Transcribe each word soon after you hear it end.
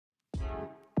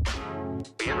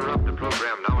We interrupt the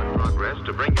program now in progress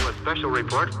to bring you a special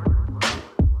report.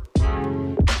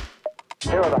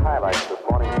 Here are the highlights this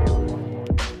morning's news.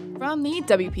 From the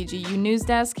WPGU News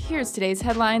Desk, here's today's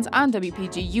headlines on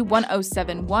WPGU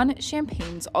 1071,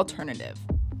 Champaign's Alternative.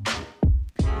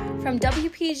 From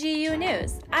WPGU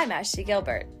News, I'm Ashley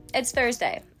Gilbert. It's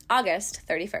Thursday, August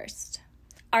 31st.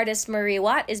 Artist Marie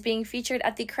Watt is being featured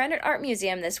at the Krannert Art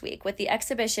Museum this week with the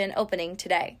exhibition opening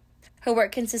today. Her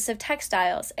work consists of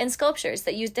textiles and sculptures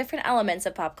that use different elements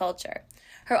of pop culture.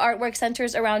 Her artwork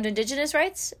centers around Indigenous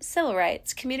rights, civil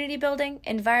rights, community building,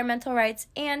 environmental rights,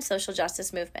 and social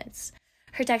justice movements.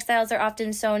 Her textiles are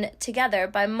often sewn together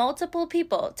by multiple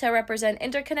people to represent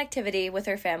interconnectivity with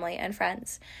her family and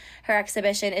friends. Her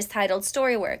exhibition is titled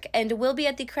Storywork and will be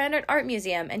at the Krannert Art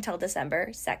Museum until December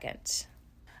 2nd.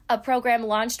 A program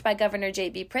launched by Governor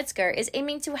J.B. Pritzker is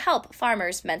aiming to help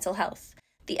farmers' mental health.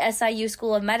 The SIU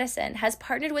School of Medicine has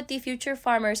partnered with the Future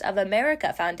Farmers of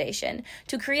America Foundation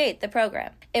to create the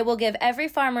program. It will give every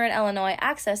farmer in Illinois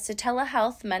access to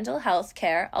telehealth mental health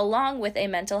care along with a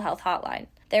mental health hotline.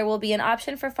 There will be an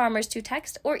option for farmers to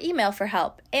text or email for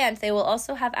help, and they will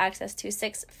also have access to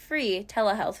 6 free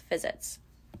telehealth visits.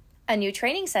 A new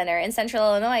training center in Central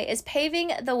Illinois is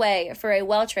paving the way for a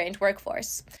well-trained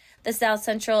workforce. The South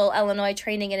Central Illinois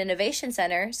Training and Innovation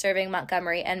Center, serving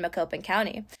Montgomery and Macoupin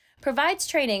County, provides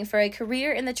training for a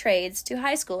career in the trades to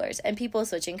high schoolers and people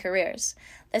switching careers.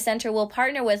 The center will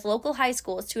partner with local high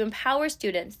schools to empower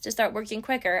students to start working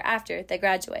quicker after they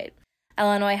graduate.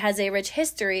 Illinois has a rich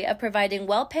history of providing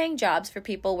well-paying jobs for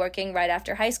people working right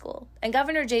after high school, and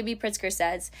Governor J.B. Pritzker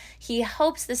says he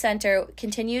hopes the center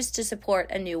continues to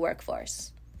support a new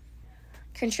workforce.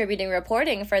 Contributing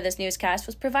reporting for this newscast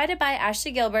was provided by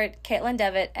Ashley Gilbert, Caitlin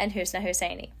Devitt, and Husna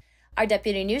Husseini. Our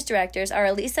deputy news directors are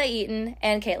Elisa Eaton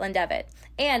and Caitlin Devitt,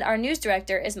 and our news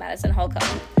director is Madison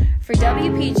Holcomb. For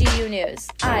WPGU News,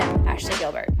 I'm Ashley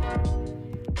Gilbert.